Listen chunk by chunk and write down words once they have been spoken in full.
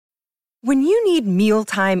When you need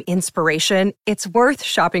mealtime inspiration, it's worth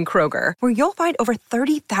shopping Kroger, where you'll find over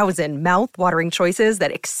 30,000 mouth-watering choices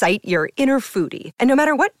that excite your inner foodie. And no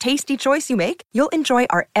matter what tasty choice you make, you'll enjoy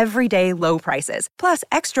our everyday low prices, plus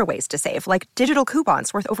extra ways to save, like digital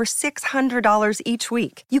coupons worth over $600 each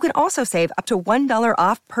week. You can also save up to $1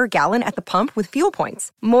 off per gallon at the pump with fuel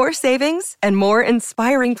points. More savings and more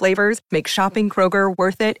inspiring flavors make shopping Kroger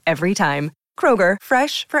worth it every time. Kroger,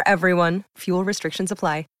 fresh for everyone. Fuel restrictions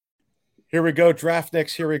apply. Here we go,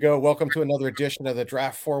 Draftniks. Here we go. Welcome to another edition of the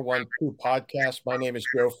Draft 412 podcast. My name is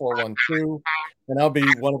Joe 412, and I'll be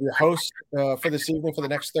one of your hosts for this evening for the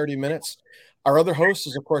next 30 minutes. Our other host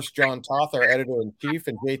is, of course, John Toth, our editor-in-chief.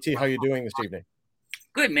 And JT, how are you doing this evening?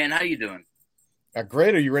 Good, man. How you doing?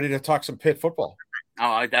 Great. Are you ready to talk some Pitt football?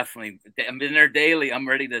 Oh, I definitely. I'm in there daily. I'm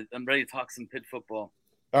ready to talk some Pitt football.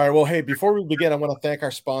 All right. Well, hey, before we begin, I want to thank our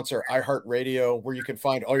sponsor, iHeartRadio, where you can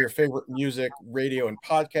find all your favorite music, radio, and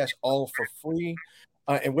podcasts all for free.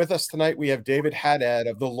 And with us tonight, we have David Haddad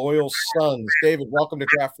of the Loyal Sons. David, welcome to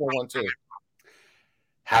Draft 412.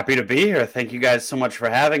 Happy to be here. Thank you guys so much for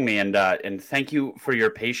having me, and thank you for your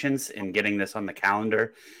patience in getting this on the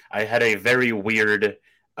calendar. I had a very weird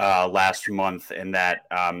last month in that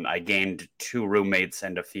I gained 2 roommates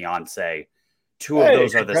and a fiance. Two of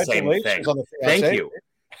those are the same thing. Thank you.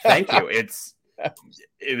 Thank you.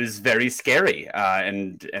 It was very scary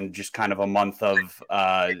and just kind of a month of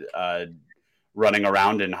running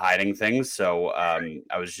around and hiding things. So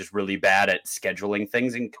I was just really bad at scheduling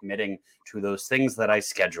things and committing to those things that I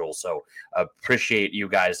schedule. So appreciate you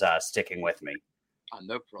guys sticking with me.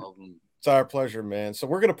 No problem. It's our pleasure, man. So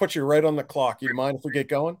we're going to put you right on the clock. You mind if we get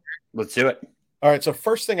going? Let's do it. All right, so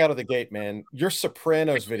first thing out of the gate, man, your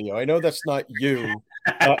Sopranos video. I know that's not you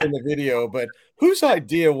in the video, but whose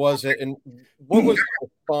idea was it, and what was the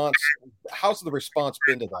response? How's the response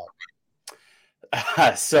been to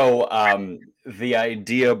that? So the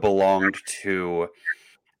idea belonged to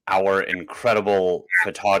our incredible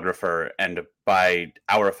photographer, and by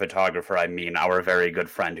our photographer, I mean our very good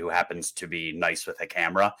friend who happens to be nice with a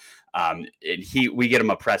camera. We get him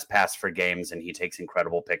a press pass for games, and he takes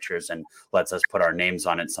incredible pictures and lets us put our names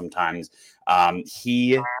on it sometimes.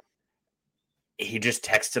 He just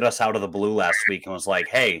texted us out of the blue last week and was like,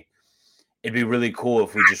 "Hey, it'd be really cool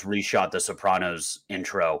if we just reshot the Sopranos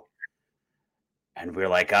intro." And we're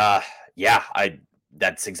like, yeah,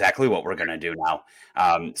 that's exactly what we're going to do now.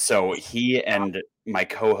 So he and my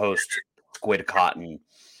co-host Squid Cotton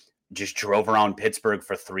just drove around Pittsburgh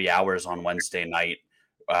for 3 hours on Wednesday night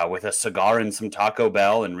with a cigar and some Taco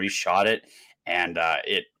Bell and reshot it. And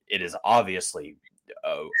it is obviously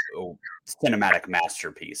a cinematic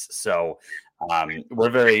masterpiece. So we're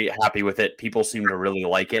very happy with it. People seem to really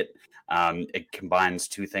like it. It combines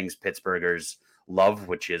 2 things Pittsburghers love,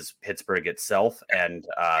 which is Pittsburgh itself and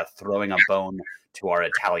throwing a bone to our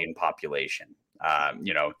Italian population,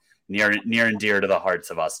 near and dear to the hearts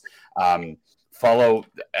of us. I'd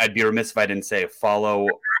be remiss if I didn't say follow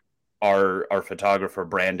our photographer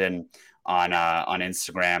Brandon on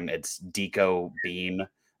Instagram. It's Dico Bean.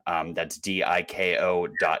 That's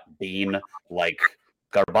DIKO.bean, like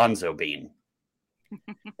garbanzo bean.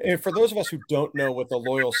 And for those of us who don't know what the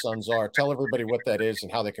Loyal Sons are, tell everybody what that is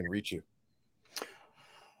and how they can reach you.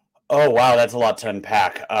 Oh, wow. That's a lot to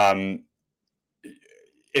unpack.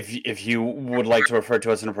 If you would like to refer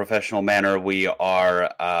to us in a professional manner, we are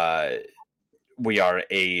a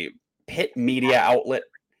Pitt media outlet,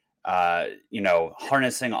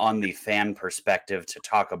 harnessing on the fan perspective to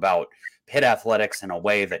talk about Pitt athletics in a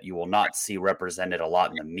way that you will not see represented a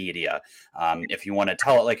lot in the media. If you want to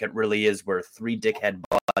tell it like it really is, we're 3 dickhead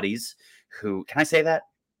buddies who, can I say that?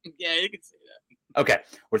 Yeah, you can say that. Okay,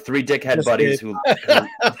 we're 3 dickhead buddies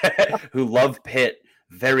who love Pitt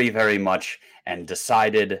very, very much and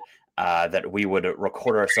decided that we would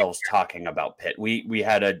record ourselves talking about Pitt. We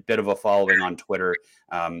had a bit of a following on Twitter.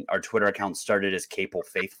 Our Twitter account started as Capel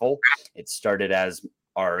Faithful. It started as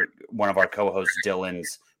one of our co-hosts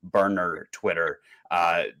Dylan's burner Twitter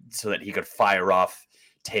so that he could fire off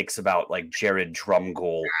takes about like Jared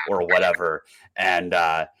Drumgoole or whatever. And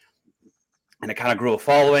it kind of grew a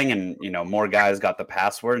following, and, more guys got the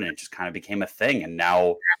password, and it just kind of became a thing. And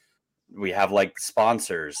now we have like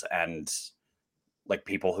sponsors and like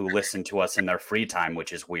people who listen to us in their free time,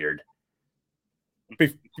 which is weird.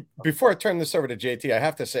 Before I turn this over to JT, I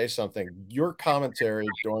have to say something. Your commentary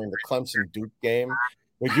during the Clemson Duke game,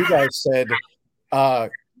 when you guys said,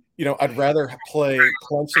 I'd rather play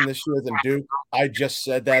Clemson this year than Duke. I just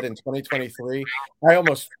said that in 2023. I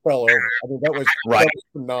almost fell over. I mean, that was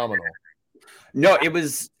phenomenal. No, it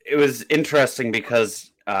was interesting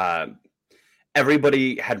because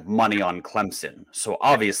everybody had money on Clemson. So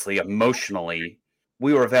obviously, emotionally,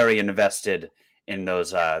 we were very invested in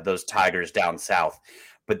those Tigers down south.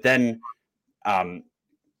 But then um,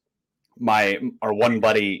 our one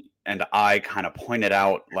buddy and I kind of pointed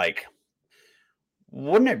out, like,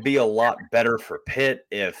 wouldn't it be a lot better for Pitt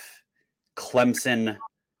if Clemson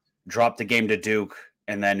dropped the game to Duke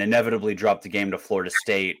and then inevitably dropped the game to Florida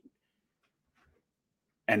State?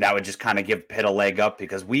 And that would just kind of give Pitt a leg up,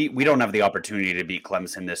 because we don't have the opportunity to beat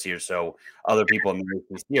Clemson this year. So other people in the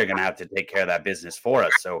ACC are going to have to take care of that business for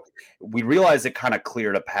us. So we realized it kind of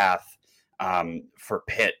cleared a path for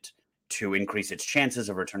Pitt to increase its chances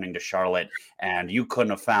of returning to Charlotte. And you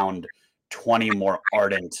couldn't have found 20 more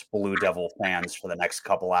ardent Blue Devil fans for the next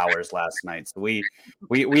couple hours last night. So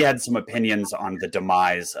we had some opinions on the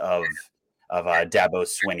demise of Dabo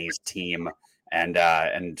Swinney's team,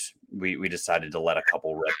 and we decided to let a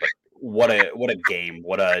couple rip. But what a game!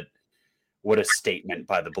 What a statement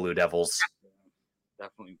by the Blue Devils.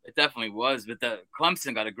 It definitely was. But the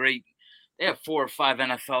Clemson got they have 4 or 5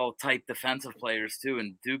 NFL type defensive players too,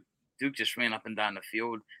 and Duke just ran up and down the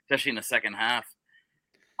field, especially in the second half.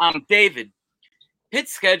 David,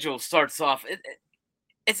 Pitt's schedule starts off.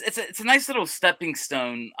 It's a nice little stepping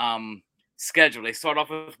stone schedule. They start off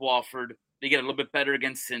with Wofford. They get a little bit better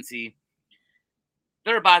against Cincy.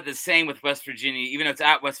 They're about the same with West Virginia, even though it's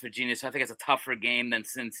at West Virginia. So I think it's a tougher game than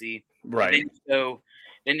Cincy. Right. Then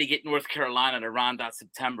they get North Carolina around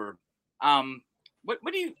September. What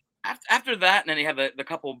do you after that? And then they have the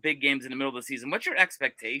couple big games in the middle of the season. What's your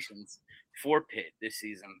expectations for Pitt this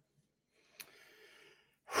season?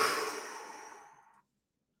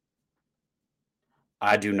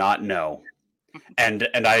 I do not know, and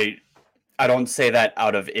I don't say that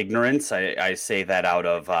out of ignorance. I say that out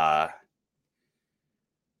of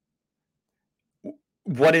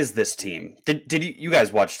what is this team? Did you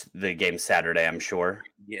guys watch the game Saturday? I'm sure.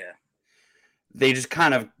 Yeah. They just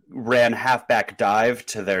kind of ran halfback dive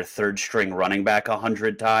to their third string running back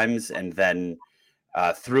 100 times, and then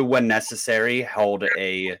threw when necessary, held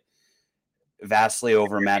a vastly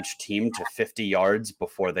overmatched team to 50 yards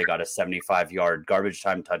before they got a 75-yard garbage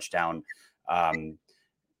time touchdown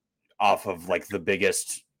off of like the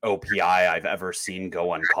biggest OPI I've ever seen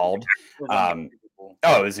go uncalled.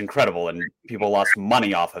 It was incredible, and people lost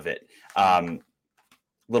money off of it.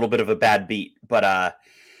 Little bit of a bad beat, but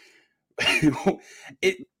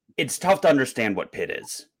it's tough to understand what Pitt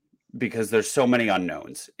is, because there's so many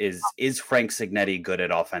unknowns. Is Frank Signetti good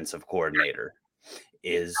at offensive coordinator?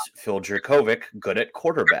 Is Phil Jurkovec good at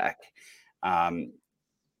quarterback?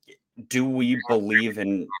 Do we believe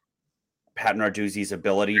in Pat Narduzzi's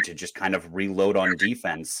ability to just kind of reload on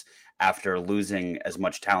defense after losing as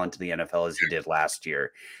much talent to the NFL as he did last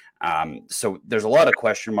year? So there's a lot of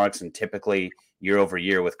question marks, and typically year over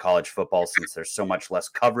year with college football, since there's so much less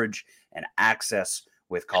coverage and access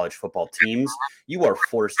with college football teams, you are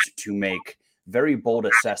forced to make very bold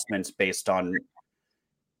assessments based on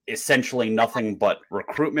essentially nothing but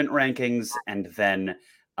recruitment rankings and then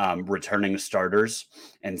returning starters.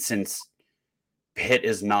 And since Pitt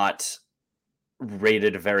is not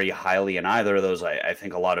rated very highly in either of those, I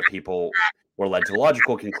think a lot of people were led to a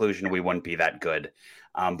logical conclusion we wouldn't be that good.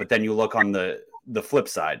 But then you look on the flip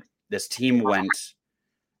side. This team went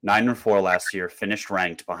 9-4 last year, finished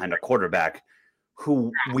ranked behind a quarterback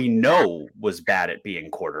who we know was bad at being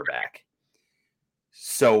quarterback.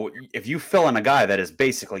 So if you fill in a guy that is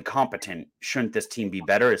basically competent, shouldn't this team be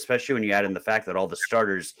better? Especially when you add in the fact that all the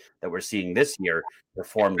starters that we're seeing this year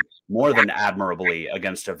performed more than admirably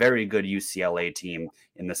against a very good UCLA team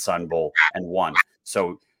in the Sun Bowl and won.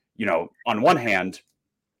 So, on one hand,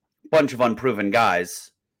 bunch of unproven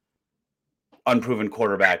guys, unproven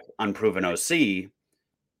quarterback, unproven OC,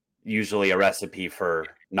 usually a recipe for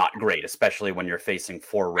not great, especially when you're facing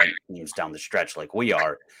 4 ranked teams down the stretch like we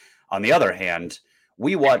are. On the other hand,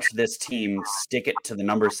 we watched this team stick it to the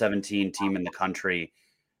number 17 team in the country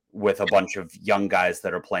with a bunch of young guys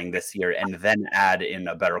that are playing this year, and then add in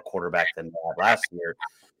a better quarterback than they had last year.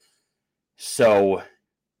 So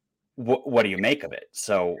what do you make of it?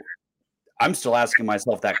 So I'm still asking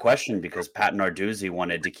myself that question, because Pat Narduzzi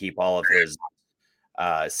wanted to keep all of his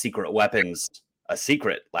secret weapons a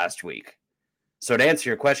secret last week. So to answer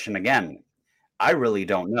your question again, I really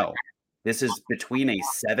don't know. This is between a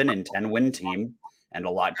 7 and 10 win team, and a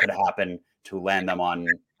lot could happen to land them on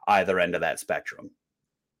either end of that spectrum.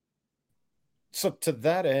 So to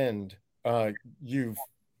that end, I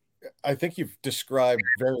think you've described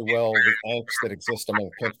very well the angst that exists among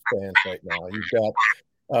Pitt fans right now. You've got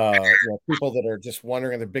people that are just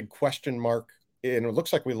wondering, the big question mark, and it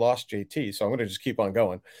looks like we lost JT, so I'm going to just keep on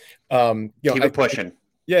going. Keep it pushing.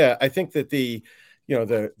 Yeah, I think that the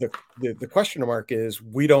question mark is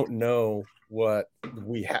we don't know what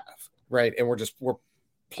we have, right? And we're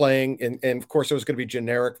playing, and of course it was going to be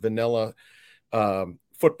generic vanilla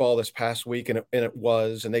football this past week, and it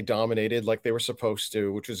was, and they dominated like they were supposed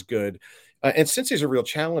to, which was good. And Cincy's a real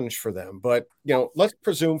challenge for them, but let's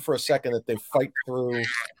presume for a second that they fight through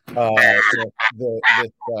the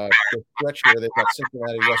stretch here. They've got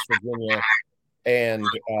Cincinnati, West Virginia, and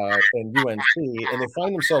UNC, and they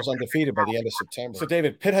find themselves undefeated by the end of September. So,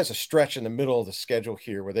 David, Pitt has a stretch in the middle of the schedule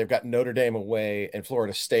here where they've got Notre Dame away and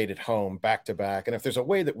Florida State at home back to back. And if there's a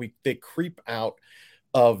way that they creep out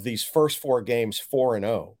of these first four games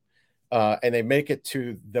 4-0, and they make it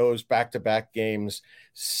to those back-to-back games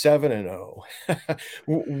 7-0,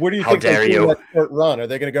 what do you think they do in that short run? Are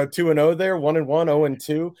they going to go 2-0 there, 1-1,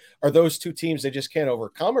 0-2? Are those two teams they just can't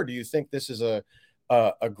overcome, or do you think this is a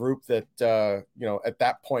group that at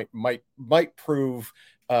that point might prove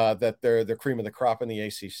that they're the cream of the crop in the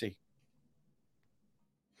ACC?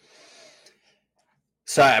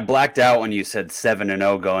 So I blacked out when you said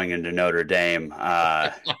 7-0 going into Notre Dame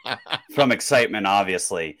from excitement,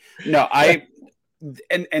 obviously. No, I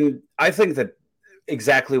think that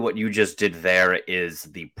exactly what you just did there is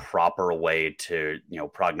the proper way to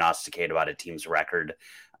prognosticate about a team's record.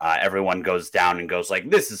 Everyone goes down and goes like,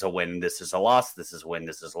 this is a win, this is a loss, this is a win,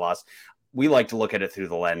 this is a loss. We like to look at it through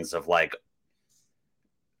the lens of like,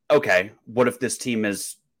 okay, what if this team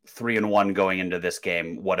is 3-1 going into this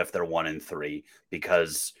game? What if they're 1-3?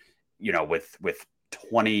 Because, with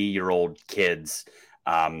 20-year-old kids,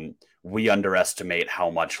 we underestimate how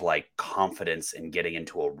much like confidence in getting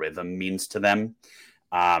into a rhythm means to them.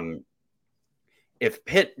 If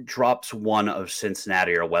Pitt drops one of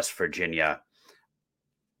Cincinnati or West Virginia,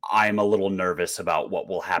 I'm a little nervous about what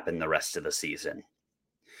will happen the rest of the season.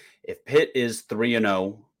 If Pitt is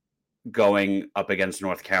 3-0 going up against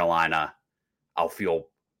North Carolina, I'll feel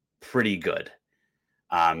pretty good.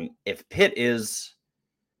 If Pitt is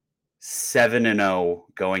 7-0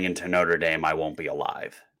 going into Notre Dame, I won't be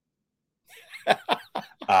alive.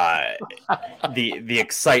 The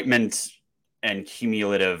excitement and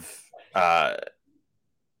cumulative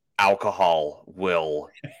alcohol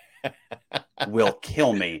will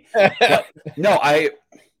kill me. But no, I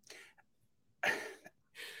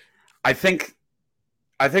think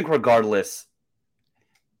regardless,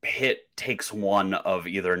 Pitt takes one of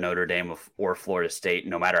either Notre Dame or Florida State,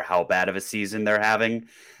 no matter how bad of a season they're having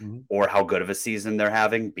or how good of a season they're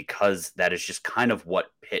having, because that is just kind of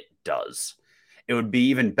what Pitt does. It would be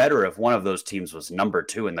even better if one of those teams was number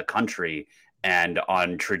 2 in the country and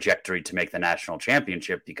on trajectory to make the national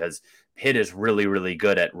championship, because Pitt is really, really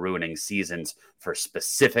good at ruining seasons for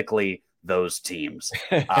specifically those teams.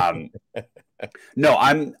 No,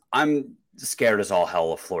 I'm scared as all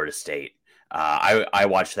hell of Florida State. I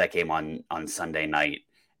watched that game on Sunday night,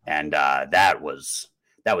 and that was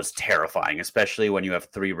terrifying, especially when you have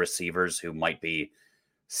 3 receivers who might be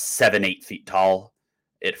 7-8 feet tall.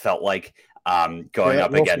 It felt like going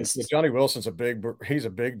up against Johnny Wilson's he's a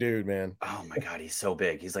big dude, man. Oh my God, he's so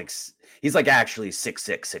big. He's like actually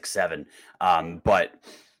 6'6", 6'7". But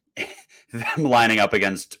them lining up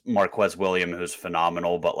against Marquez Williams, who's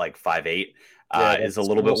phenomenal, but like 5'8", is a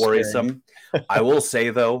little bit worrisome. I will say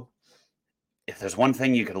though, if there's one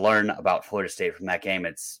thing you could learn about Florida State from that game,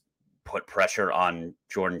 it's put pressure on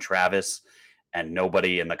Jordan Travis, and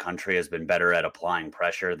nobody in the country has been better at applying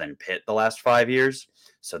pressure than Pitt the last 5 years.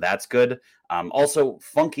 So that's good. Also,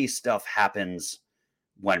 funky stuff happens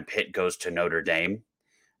when Pitt goes to Notre Dame.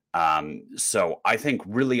 So I think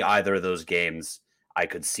really either of those games, I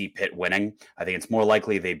could see Pitt winning. I think it's more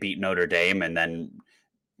likely they beat Notre Dame and then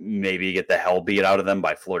maybe get the hell beat out of them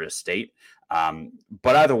by Florida State.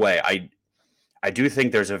 But either way, I do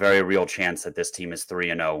think there's a very real chance that this team is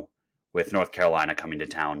 3-0 with North Carolina coming to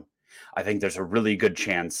town. I think there's a really good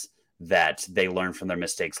chance that they learned from their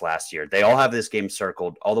mistakes last year. They all have this game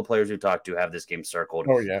circled. All the players we talked to have this game circled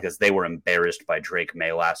because they were embarrassed by Drake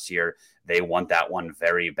May last year. They want that one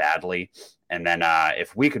very badly. And then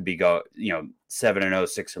if we could be 7-0,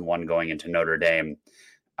 6-1 going into Notre Dame,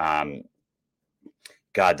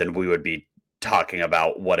 God, then we would be talking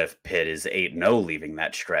about what if Pitt is 8-0 leaving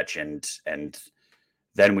that stretch, and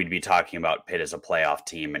then we'd be talking about Pitt as a playoff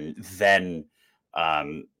team, and then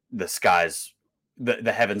the skies,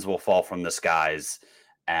 the heavens will fall from the skies,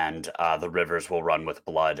 and the rivers will run with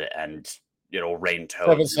blood, and it'll rain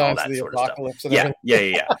toads and all that sort of stuff.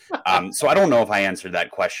 Yeah. So I don't know if I answered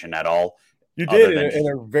that question at all. You did in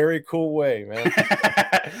a very cool way, man.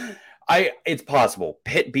 It's possible.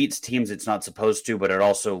 Pitt beats teams it's not supposed to, but it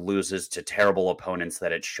also loses to terrible opponents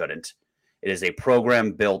that it shouldn't. It is a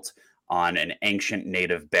program built on an ancient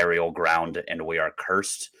native burial ground, and we are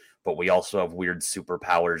cursed, but we also have weird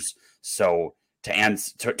superpowers. So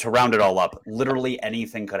to round it all up, literally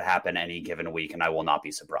anything could happen any given week, and I will not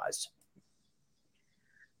be surprised.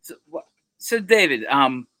 So David,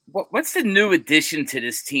 what's the new addition to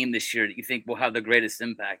this team this year that you think will have the greatest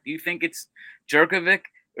impact? Do you think it's Jerkovic,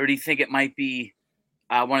 or do you think it might be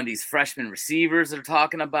one of these freshman receivers that are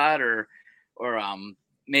talking about, or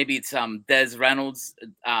maybe it's Des Reynolds,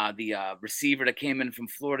 the receiver that came in from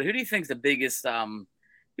Florida? Who do you think is the biggest?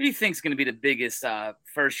 Who do you think is going to be the biggest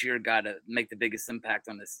first year guy to make the biggest impact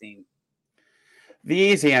on this team? The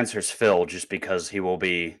easy answer is Phil, just because he will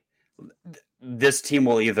be. This team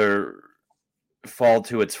will either fall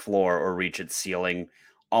to its floor or reach its ceiling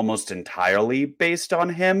almost entirely based on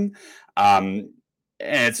him. And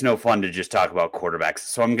it's no fun to just talk about quarterbacks.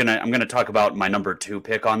 So I'm gonna talk about my number 2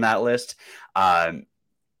 pick on that list.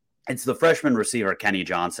 It's the freshman receiver Kenny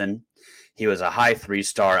Johnson. He was a high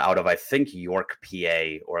 3-star out of, I think, York,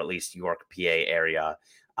 PA, or at least York, PA area.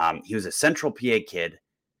 He was a Central PA kid,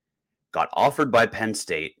 got offered by Penn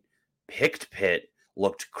State, picked Pitt,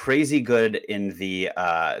 looked crazy good in the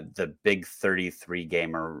Big 33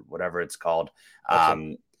 game or whatever it's called.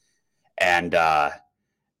 And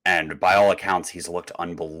by all accounts, he's looked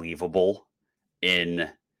unbelievable in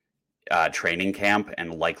training camp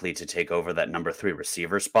and likely to take over that number 3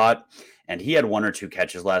 receiver spot. And he had 1 or 2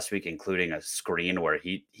 catches last week, including a screen where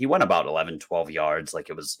he went about 11, 12 yards. Like,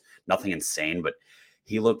 it was nothing insane, but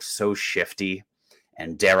he looked so shifty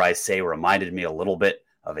and, dare I say, reminded me a little bit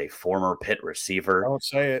of a former Pitt receiver. Don't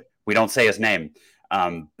say it. We don't say his name.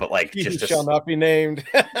 But like, he shall not be named.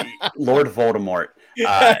 Lord Voldemort.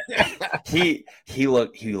 He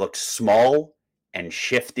looked small and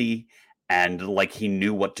shifty, and like he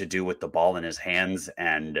knew what to do with the ball in his hands.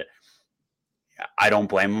 And I don't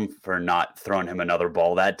blame him for not throwing him another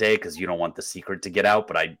ball that day, because you don't want the secret to get out.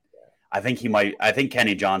 But I think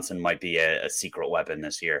Kenny Johnson might be a secret weapon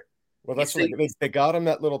this year. Well, that's what they got him,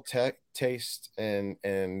 that little taste, and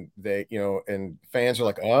they, and fans are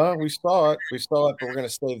like, we saw it, but we're going to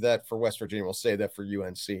save that for West Virginia. We'll save that for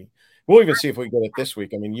UNC. We'll even see if we get it this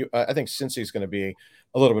week. I mean, I think Cincy's going to be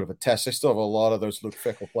a little bit of a test. They still have a lot of those Luke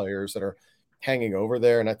Fickell players that are hanging over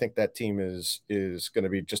there, and I think that team is going to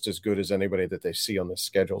be just as good as anybody that they see on this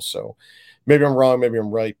schedule. So maybe I'm wrong, maybe I'm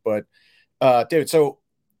right, but David, so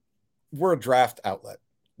we're a draft outlet.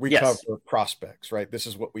 We cover prospects, right? This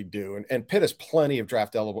is what we do. And Pitt has plenty of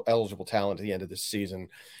draft eligible talent at the end of this season.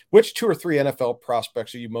 Which 2 or 3 NFL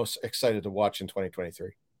prospects are you most excited to watch in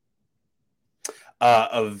 2023?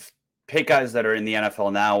 Of Pitt guys that are in the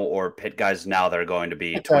NFL now, or Pitt guys now that are going to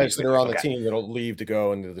be Pitt guys that are on the team that'll leave to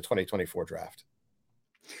go into the 2024 draft?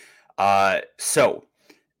 So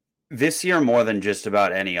this year, more than just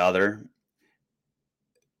about any other,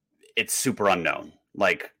 it's super unknown.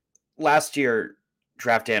 Like, last year,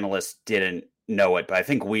 draft analysts didn't know it, but I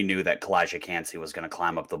think we knew that Kalijah Kancey was going to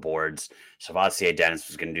climb up the boards. Savassier Dennis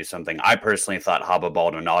was going to do something. I personally thought Haba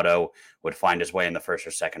Baldonado would find his way in the first or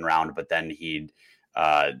second round, but then he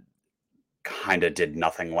kind of did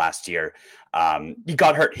nothing last year. He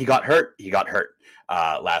got hurt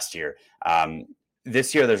last year.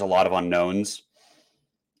 This year, there's a lot of unknowns.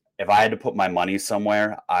 If I had to put my money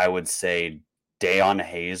somewhere, I would say Dayon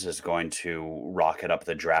Hayes is going to rocket up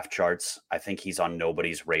the draft charts. I think he's on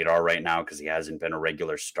nobody's radar right now because he hasn't been a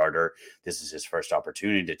regular starter. This is his first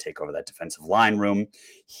opportunity to take over that defensive line room.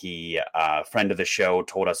 He, friend of the show,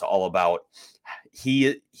 told us all about.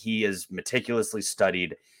 He has meticulously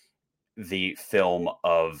studied the film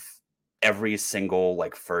of every single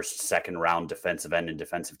first, second round defensive end and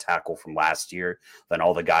defensive tackle from last year. Then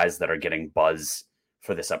all the guys that are getting buzz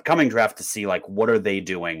for this upcoming draft to see what are they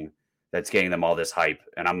doing that's getting them all this hype,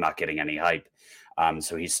 and I'm not getting any hype.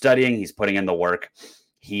 So he's studying, he's putting in the work.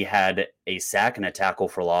 He had a sack and a tackle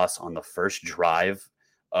for loss on the first drive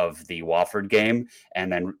of the Wofford game,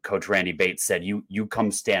 and then Coach Randy Bates said, "You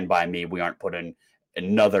come stand by me. We aren't putting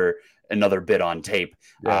another bit on tape."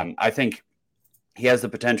 Yeah. I think he has the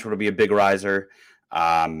potential to be a big riser.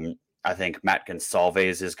 I think Matt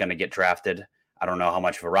Gonsalves is going to get drafted. I don't know how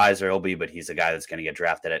much of a riser he'll be, but he's a guy that's going to get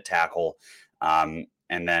drafted at tackle.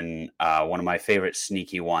 And then one of my favorite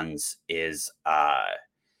sneaky ones is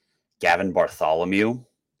Gavin Bartholomew.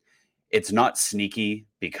 It's not sneaky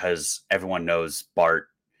because everyone knows Bart.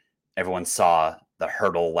 Everyone saw the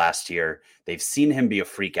hurdle last year. They've seen him be a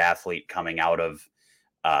freak athlete coming out of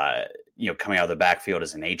the backfield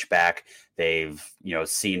as an H-back. They've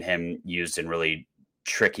seen him used in really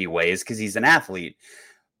tricky ways because he's an athlete.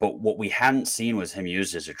 But what we hadn't seen was him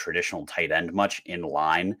used as a traditional tight end much in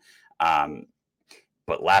line.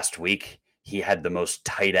 But last week, he had the most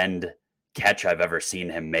tight end catch I've ever seen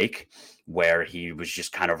him make, where he was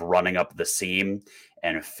just kind of running up the seam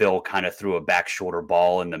and Phil kind of threw a back shoulder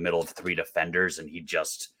ball in the middle of 3 defenders and he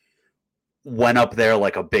just went up there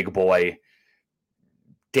like a big boy,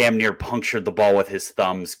 damn near punctured the ball with his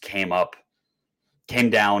thumbs, came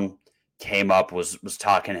down, came up, was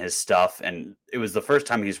talking his stuff. And it was the first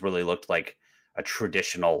time he's really looked like a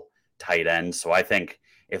traditional tight end. So I think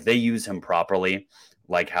if they use him properly,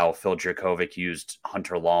 like how Phil Dracovic used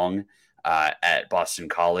Hunter Long at Boston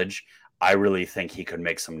College, I really think he could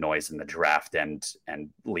make some noise in the draft and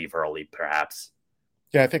leave early, perhaps.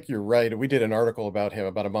 Yeah, I think you're right. We did an article about him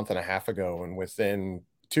about a month and a half ago, and within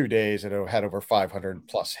 2 days, it had over 500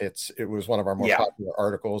 plus hits. It was one of our more popular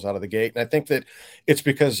articles out of the gate. And I think that it's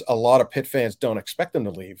because a lot of Pitt fans don't expect him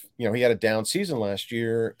to leave. You know, he had a down season last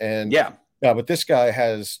year, and but this guy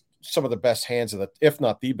has some of the best hands if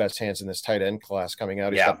not the best hands in this tight end class coming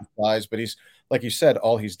out. He's got the size, but he's, like you said,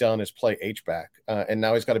 all he's done is play H-back. And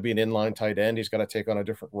now he's got to be an inline tight end. He's got to take on a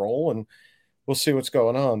different role, and we'll see what's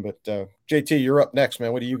going on. But JT, you're up next,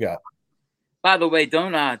 man. What do you got? By the way,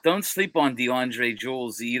 don't sleep on DeAndre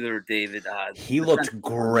Jules either, David. He looked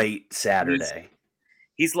great Saturday.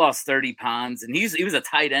 He's lost 30 pounds, and he was a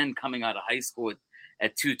tight end coming out of high school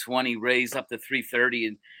at 220, raised up to 330,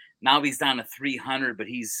 and now he's down to 300. But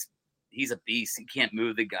he's a beast. He can't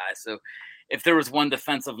move, the guy. So if there was one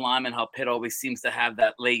defensive lineman, how Pitt always seems to have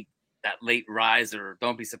that late riser,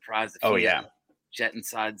 don't be surprised if he jetting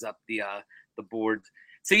sides up the board.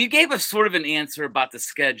 So you gave us sort of an answer about the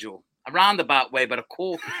schedule. A roundabout way, but a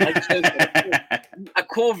cool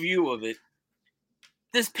view of it.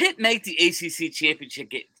 Does Pitt make the ACC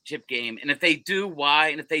championship game? And if they do, why?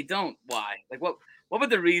 And if they don't, why? Like, what would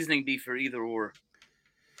the reasoning be for either or?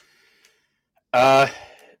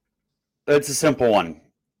 It's a simple one.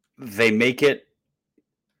 They make it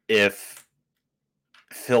if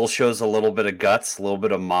Phil shows a little bit of guts, a little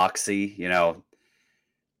bit of moxie,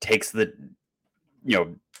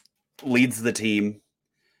 leads the team.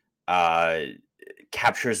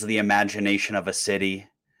 Captures the imagination of a city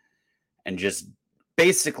and just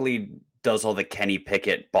basically does all the Kenny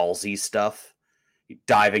Pickett ballsy stuff,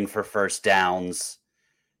 diving for first downs,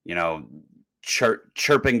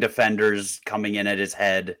 chirping defenders coming in at his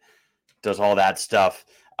head, does all that stuff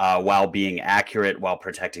while being accurate, while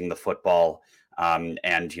protecting the football, and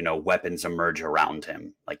weapons emerge around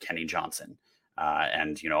him like Kenny Johnson,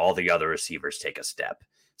 and all the other receivers take a step.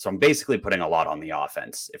 So I'm basically putting a lot on the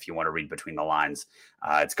offense. If you want to read between the lines,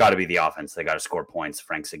 it's got to be the offense. They got to score points.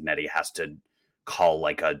 Frank Signetti has to call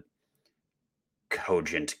like a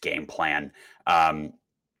cogent game plan. And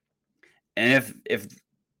if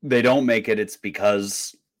they don't make it, it's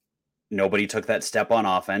because nobody took that step on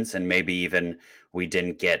offense, and maybe even we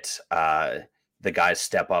didn't get the guys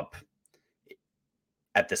step up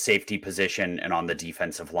at the safety position and on the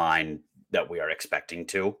defensive line that we are expecting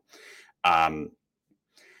to.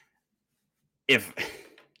 If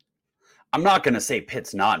I'm not going to say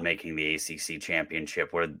Pitt's not making the ACC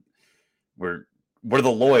championship, we're the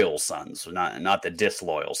loyal sons, not the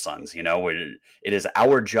disloyal sons. It is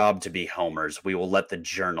our job to be homers. We will let the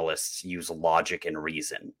journalists use logic and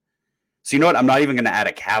reason. So you know what? I'm not even going to add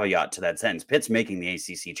a caveat to that sentence. Pitt's making the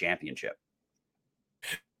ACC championship.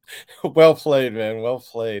 Well played, man. Well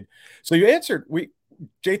played. So you answered.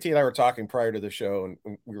 JT and I were talking prior to the show,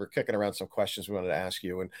 and we were kicking around some questions we wanted to ask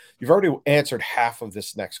you, and you've already answered half of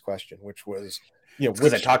this next question, which was,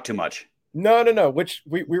 because I talk too much. No. Which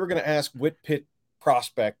we were going to ask, what Pitt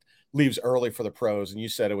prospect leaves early for the pros, and you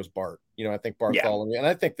said it was Bart. I think Bartholomew, and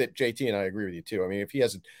I think that JT and I agree with you too. I mean, if he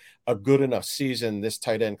has a good enough season, this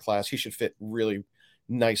tight end class, he should fit really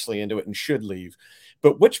nicely into it and should leave.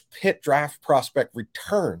 But which Pitt draft prospect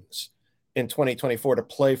returns in 2024 to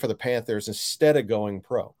play for the Panthers instead of going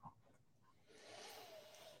pro?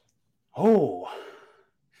 Oh,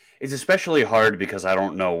 it's especially hard because I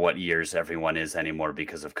don't know what years everyone is anymore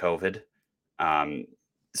because of COVID.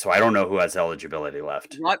 So I don't know who has eligibility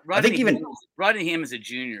left. I think even Rodney Ham is a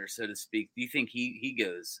junior, so to speak. Do you think he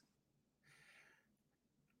goes?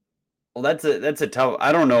 Well, that's a tough.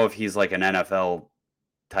 I don't know if he's like an NFL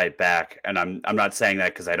type back, and I'm not saying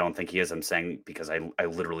that because I don't think he is. I'm saying because I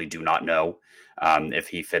literally do not know if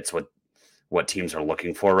he fits what teams are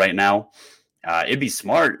looking for right now. It'd be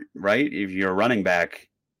smart, right? If you're a running back,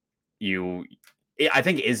 I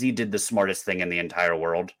think Izzy did the smartest thing in the entire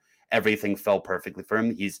world. Everything fell perfectly for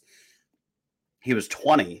him. He was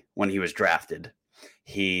 20 when he was drafted.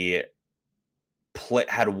 He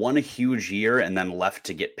had one huge year and then left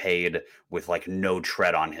to get paid with like no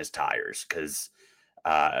tread on his tires because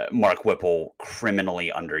Mark Whipple criminally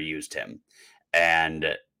underused him.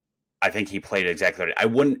 And I think he played exactly right. I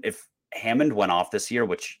wouldn't, Hammond went off this year,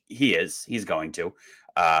 which he's going to.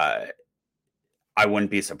 I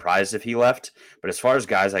wouldn't be surprised if he left. But as far as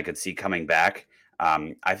guys I could see coming back,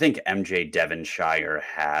 I think MJ Devonshire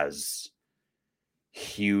has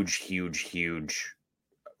huge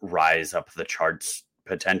rise up the charts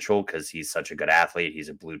potential because he's such a good athlete. He's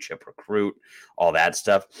a blue chip recruit, all that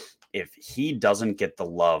stuff. If he doesn't get the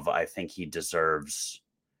love I think he deserves,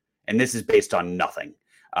 and this is based on nothing,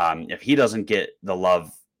 if he doesn't get the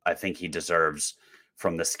love I think he deserves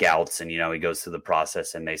from the scouts, and he goes through the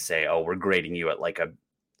process and they say, oh, we're grading you at like a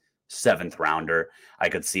 7th rounder, I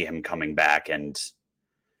could see him coming back and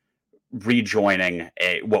rejoining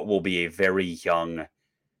what will be a very young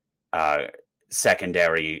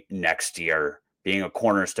secondary next year, being a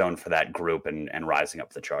cornerstone for that group and rising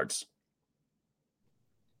up the charts.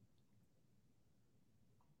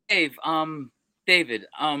 David,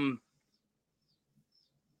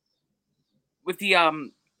 with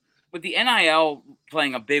the NIL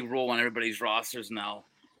playing a big role on everybody's rosters now,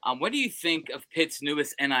 what do you think of Pitt's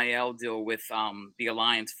newest NIL deal with the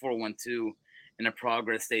Alliance 412 and the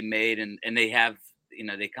progress they made? And they have,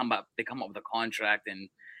 they come up with a contract, and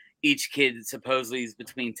each kid supposedly is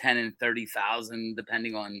between 10 and 30,000,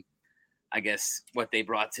 depending on, I guess, what they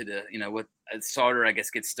brought to the, what a starter, I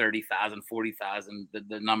guess, gets 30,000, 40,000,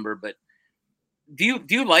 the number. But do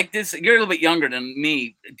you like this? You're a little bit younger than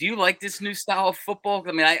me. Do you like this new style of football?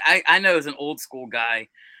 I mean, I know as an old school guy,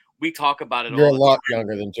 we talk about it. You're a lot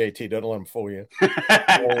younger than JT. Don't let him fool you.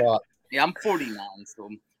 A lot. Yeah, I'm 49. So,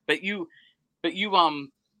 but you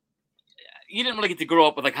didn't really get to grow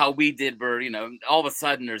up with like how we did, where all of a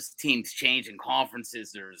sudden there's teams changing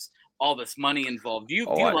conferences. There's all this money involved. Do you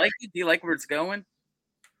like it? Do you like where it's going?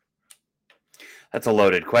 That's a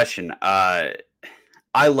loaded question.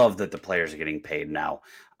 I love that the players are getting paid now.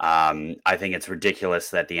 I think it's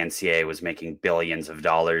ridiculous that the NCAA was making billions of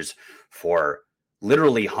dollars for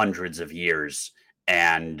literally hundreds of years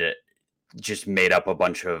and just made up a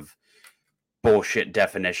bunch of bullshit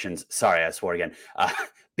definitions. Sorry, I swore again.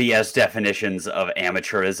 BS definitions of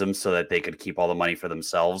amateurism so that they could keep all the money for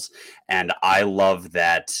themselves. And I love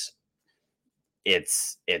that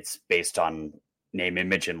it's based on name,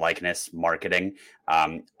 image, and likeness marketing.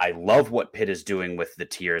 I love what Pitt is doing with the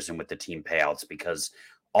tiers and with the team payouts, because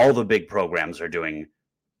all the big programs are doing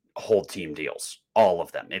whole team deals, all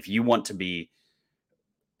of them. If you want to be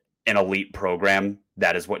an elite program,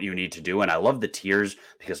 that is what you need to do. And I love the tiers,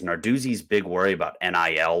 because Narduzzi's big worry about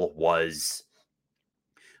NIL was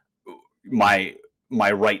my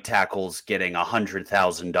right tackle's getting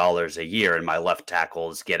 $100,000 a year and my left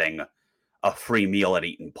tackle is getting a free meal at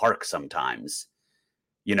Eaton Park sometimes.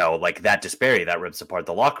 Like that disparity that rips apart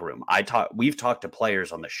the locker room. We've talked to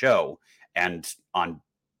players on the show and on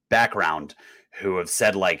background who have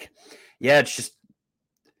said like, yeah, it's just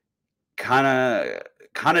kind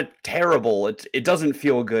of terrible. It doesn't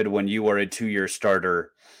feel good when you are a 2-year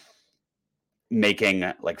starter making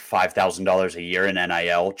like $5,000 a year in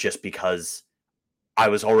NIL just because I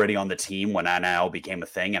was already on the team when NIL became a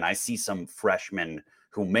thing. And I see some freshmen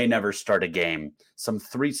who may never start a game, some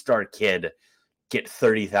 3-star kid get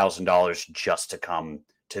 $30,000 just to come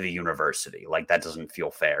to the university. Like, that doesn't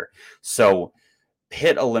feel fair. So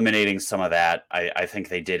Pitt eliminating some of that, I think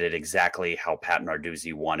they did it exactly how Pat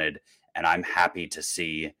Narduzzi wanted. And I'm happy to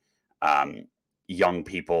see young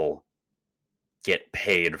people get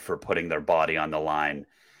paid for putting their body on the line.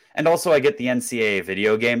 And also I get the NCAA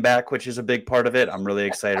video game back, which is a big part of it. I'm really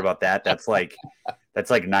excited about that. That's like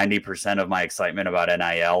 90% of my excitement about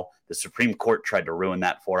NIL. The Supreme Court tried to ruin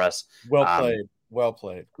that for us. Well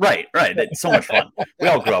played. Right. It's so much fun. We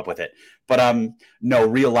all grew up with it. But no,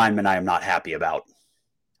 realignment I am not happy about.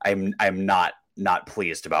 I'm not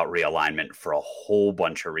pleased about realignment for a whole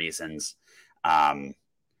bunch of reasons.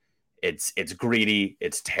 It's greedy.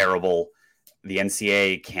 It's terrible. The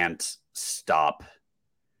NCAA can't stop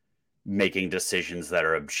making decisions that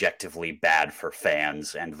are objectively bad for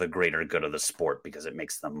fans and the greater good of the sport because it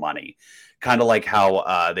makes them money. Kind of like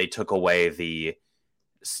how they took away the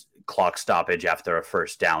clock stoppage after a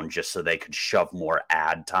first down just so they could shove more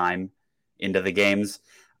ad time into the games.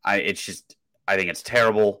 I think it's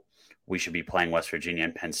terrible. We should be playing West Virginia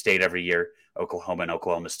and Penn State every year. Oklahoma and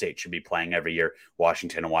Oklahoma State should be playing every year.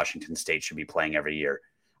 Washington and Washington State should be playing every year.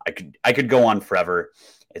 I could go on forever.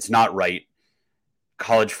 It's not right.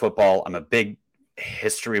 College football, I'm a big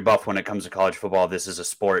history buff when it comes to college football. This is a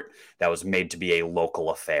sport that was made to be a local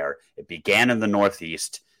affair. It began in the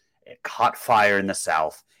Northeast. It caught fire in the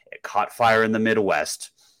South. It caught fire in the Midwest.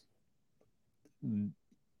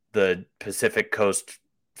 The Pacific Coast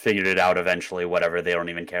figured it out eventually, whatever. They don't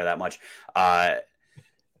even care that much.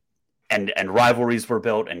 and rivalries were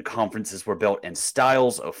built, and conferences were built, and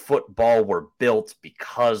styles of football were built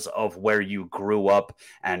because of where you grew up,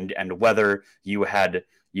 and whether you had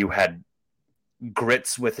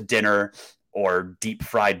grits with dinner or deep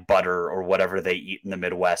fried butter or whatever they eat in the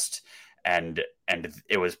Midwest, and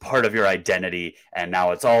it was part of your identity. And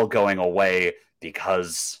now it's all going away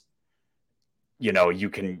because you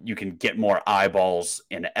can get more eyeballs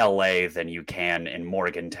in LA than you can in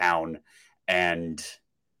Morgantown, and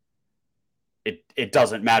it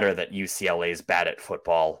doesn't matter that UCLA is bad at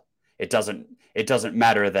football. It doesn't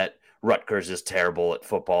matter that Rutgers is terrible at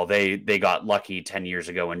football. They got lucky 10 years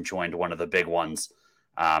ago and joined one of the big ones.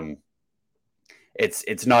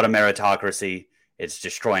 It's not a meritocracy. It's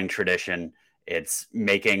destroying tradition. It's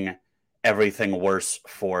making everything worse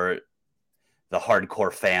for the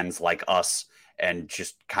hardcore fans like us, and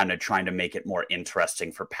just kind of trying to make it more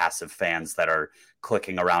interesting for passive fans that are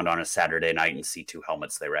clicking around on a Saturday night and see two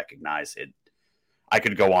helmets they recognize. I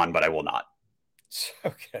could go on, but I will not.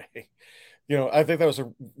 Okay. I think that was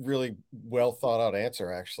a really well thought out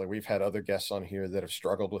answer. Actually, we've had other guests on here that have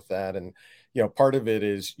struggled with that. And, part of it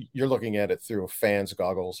is you're looking at it through a fan's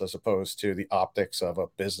goggles as opposed to the optics of a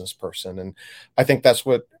business person. And I think that's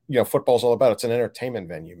what, football's all about. It's an entertainment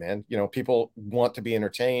venue, man. People want to be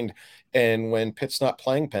entertained. And when Pitt's not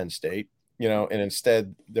playing Penn State, and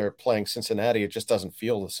instead they're playing Cincinnati, it just doesn't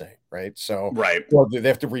feel the same, right? So right. Well, they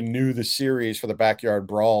have to renew the series for the backyard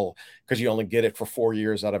brawl because you only get it for 4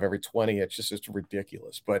 years out of every 20. It's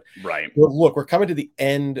ridiculous. But right. Well, look, we're coming to the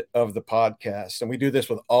end of the podcast, and we do this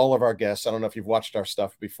with all of our guests. I don't know if you've watched our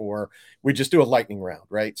stuff before. We just do a lightning round,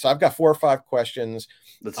 right? So I've got 4 or 5 questions.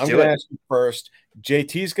 I'm going to ask you first.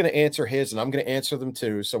 JT's going to answer his, and I'm going to answer them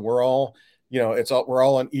too. So we're all we're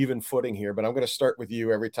all on even footing here, but I'm going to start with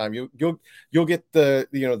you every time. You'll get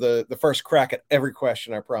the first crack at every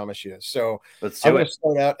question, I promise you. So I'm going to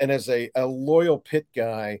start out, and as a loyal Pitt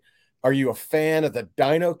guy, are you a fan of the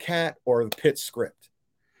Dino Cat or the Pitt script?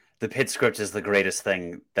 The Pitt script is the greatest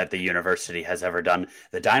thing that the university has ever done.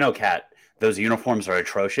 The Dino Cat, those uniforms are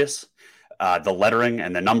atrocious. The lettering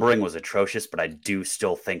and the numbering was atrocious, but I do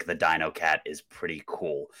still think the Dino Cat is pretty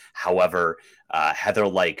cool. However,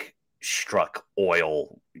 Heather struck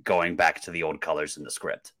oil going back to the old colors in the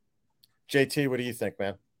script. JT, what do you think,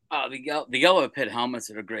 man? The yellow Pitt helmets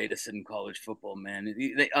are the greatest in college football, man.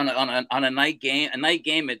 On a night game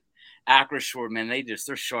at Acrisure, man,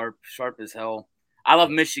 they're sharp as hell. I love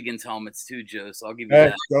Michigan's helmets too, Joe. So I'll give you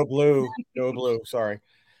that. Go blue, go blue. Sorry.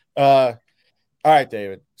 All right,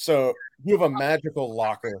 David. So you have a magical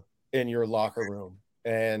locker in your locker room.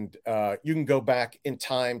 And you can go back in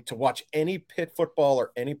time to watch any Pitt football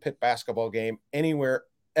or any Pitt basketball game anywhere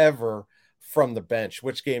ever from the bench.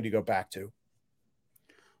 Which game do you go back to?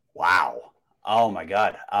 Wow. Oh, my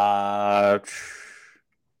God. I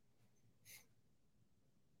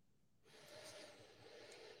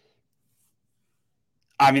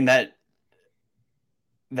mean, that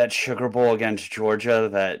Sugar Bowl against Georgia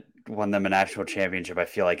that won them a national championship, I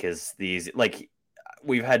feel like is these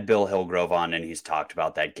we've had Bill Hillgrove on, and he's talked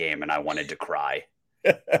about that game, and I wanted to cry.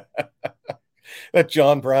 That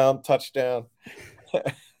John Brown touchdown.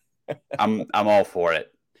 I'm all for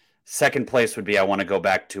it. Second place would be I want to go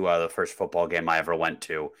back to the first football game I ever went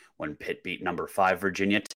to when Pitt beat number 5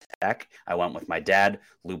 Virginia Tech. I went with my dad.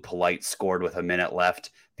 Lou Polite scored with a minute left.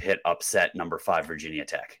 Pitt upset number 5 Virginia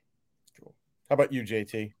Tech. Cool. How about you,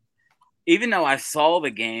 JT? Even though I saw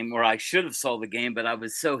the game, or I should have saw the game, but I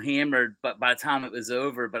was so hammered, but by the time it was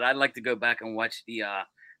over, but I'd like to go back and watch the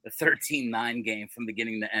 13-9 game from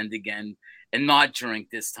beginning to end again and not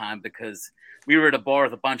drink this time, because we were at a bar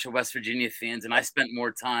with a bunch of West Virginia fans, and I spent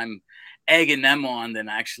more time egging them on than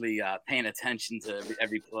actually paying attention to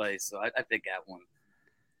every play. So I pick that one.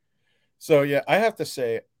 So, yeah, I have to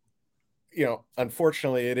say,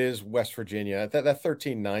 unfortunately, it is West Virginia. That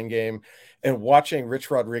 13-9 game, and watching Rich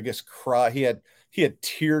Rodriguez cry, he had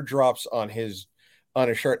teardrops on his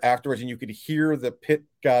shirt afterwards, and you could hear the Pitt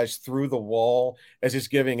guys through the wall as he's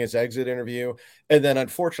giving his exit interview. And then,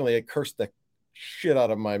 unfortunately, it cursed the shit out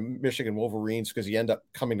of my Michigan Wolverines because he ended up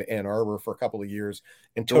coming to Ann Arbor for a couple of years.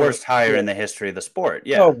 And the worst hire in the history of the sport.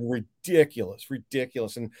 Yeah. Oh, ridiculous.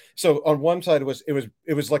 And so on one side, it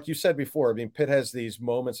was like you said before. I mean, Pitt has these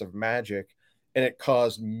moments of magic, and it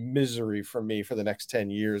caused misery for me for the next 10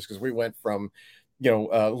 years because we went from,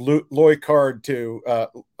 Lloyd Card to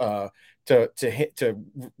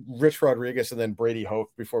Rich Rodriguez and then Brady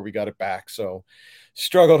Hoke before we got it back. So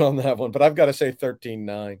struggled on that one, but I've got to say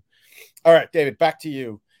 13-9. All right, David, back to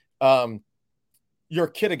you. You're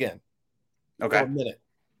a kid again. Okay. For a minute.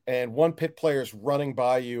 and one Pitt player is running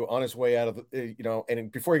by you on his way out of the,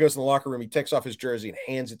 and before he goes in the locker room, he takes off his jersey and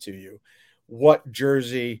hands it to you. What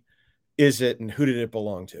jersey is it, and who did it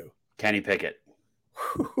belong to? Kenny Pickett.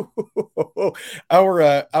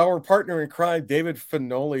 Our partner in crime, David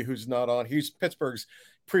Finoli, who's not on. He's Pittsburgh's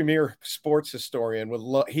premier sports historian.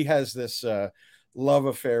 He has this love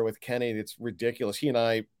affair with Kenny. It's ridiculous. He and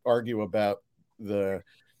I argue about the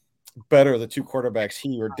better of the two quarterbacks,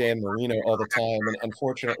 he or Dan Marino, all the time. And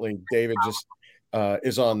unfortunately, David just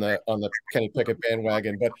is on the Kenny Pickett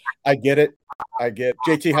bandwagon. But I get it.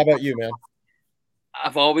 JT, how about you, man?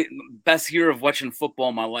 I've always best year of watching football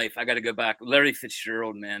in my life. I got to go back. Larry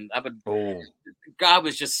Fitzgerald, man. God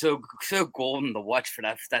was just so golden to watch for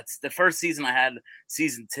that. That's the first season I had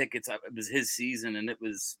season tickets. It was his season, and it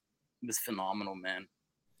was phenomenal, man.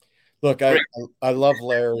 Look, I love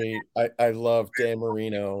Larry. I love Dan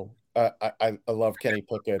Marino. I love Kenny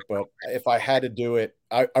Pickett, but if I had to do it,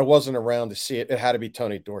 I wasn't around to see it. It had to be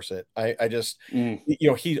Tony Dorsett. I just,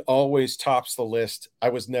 he always tops the list. I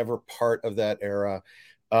was never part of that era.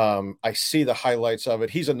 I see the highlights of it.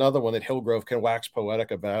 He's another one that Hillgrove can wax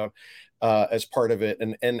poetic about as part of it.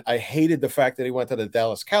 And I hated the fact that he went to the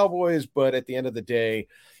Dallas Cowboys, but at the end of the day,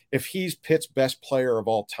 if he's Pitt's best player of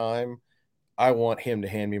all time, I want him to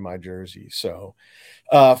hand me my jersey. So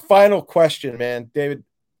final question, man. David,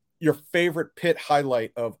 your favorite Pitt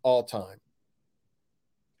highlight of all time?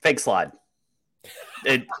 Fake slide.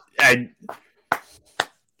 I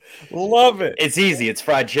love it. It's easy. It's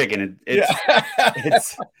fried chicken. Did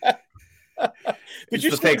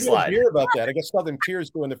you the fake slide. Beer about that? I guess Southern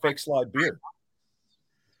Tier's doing the fake slide beer.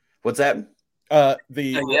 What's that?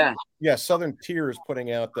 Southern Tier is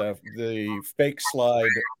putting out the fake slide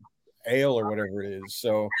ale or whatever it is.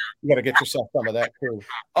 So you got to get yourself some of that too.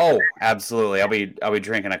 Oh, absolutely. I'll be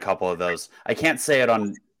drinking a couple of those. I can't say it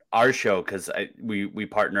on our show because we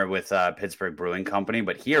partner with Pittsburgh Brewing Company,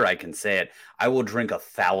 but here I can say it. I will drink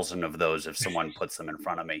 1,000 of those if someone puts them in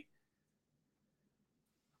front of me.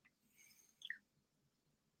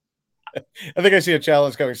 I think I see a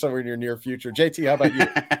challenge coming somewhere in your near future. JT, how about you?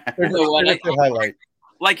 Highlight.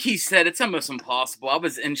 Like he said, it's almost impossible. I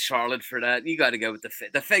was in Charlotte for that. You got to go with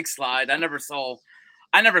the fake slide. I never saw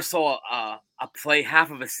a play,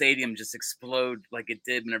 half of a stadium just explode like it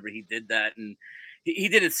did whenever he did that, and he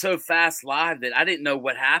did it so fast live that I didn't know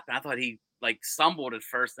what happened. I thought he stumbled at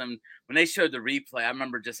first, and when they showed the replay, I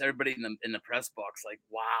remember just everybody in the press box like,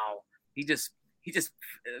 "Wow!" He just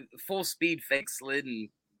full speed fake slid, and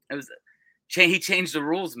it was he changed the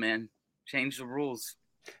rules, man. Changed the rules.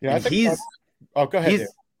 Yeah, I think go ahead.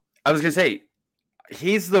 I was going to say,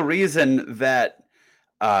 he's the reason that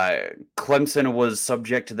Clemson was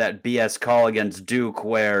subject to that BS call against Duke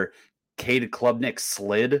where Cade Klubnik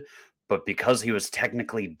slid, but because he was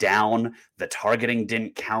technically down, the targeting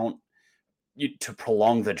didn't count to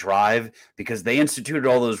prolong the drive because they instituted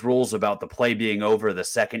all those rules about the play being over the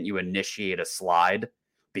second you initiate a slide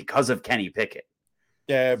because of Kenny Pickett.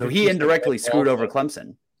 Yeah, so he indirectly screwed over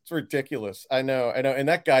Clemson. It's ridiculous. I know. And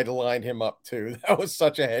that guy lined him up too. That was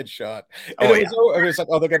such a headshot. It was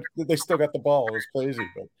like, they still got the ball. It was crazy.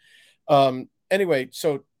 But anyway,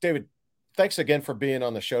 so David, thanks again for being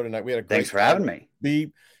on the show tonight. We had a great Thanks for having me.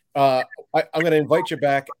 I'm going to invite you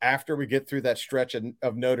back after we get through that stretch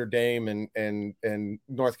of Notre Dame and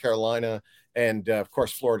North Carolina and of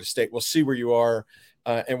course Florida State. We'll see where you are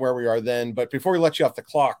and where we are then. But before we let you off the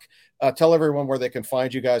clock, tell everyone where they can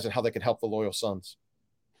find you guys and how they can help the Loyal Sons.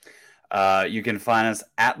 You can find us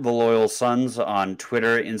at The Loyal Sons on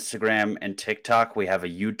Twitter, Instagram, and TikTok. We have a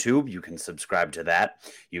YouTube. You can subscribe to that.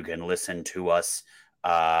 You can listen to us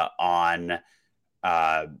on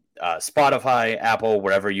Spotify, Apple,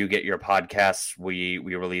 wherever you get your podcasts. We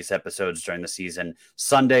release episodes during the season.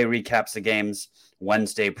 Sunday recaps of games.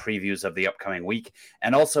 Wednesday previews of the upcoming week.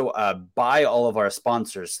 And also buy all of our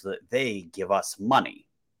sponsors so that they give us money.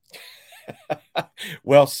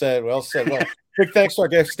 Well said. Well, big thanks to our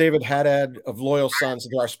guest, David Haddad of Loyal Sons,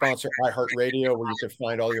 and to our sponsor, iHeartRadio, where you can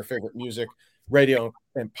find all your favorite music, radio,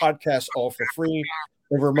 and podcasts all for free.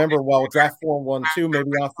 And remember, while Draft 412 may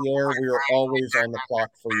be off the air, we are always on the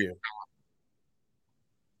clock for you.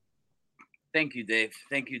 Thank you, Dave.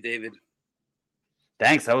 Thank you, David.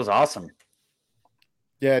 Thanks. That was awesome.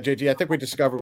 Yeah, JG, I think we discovered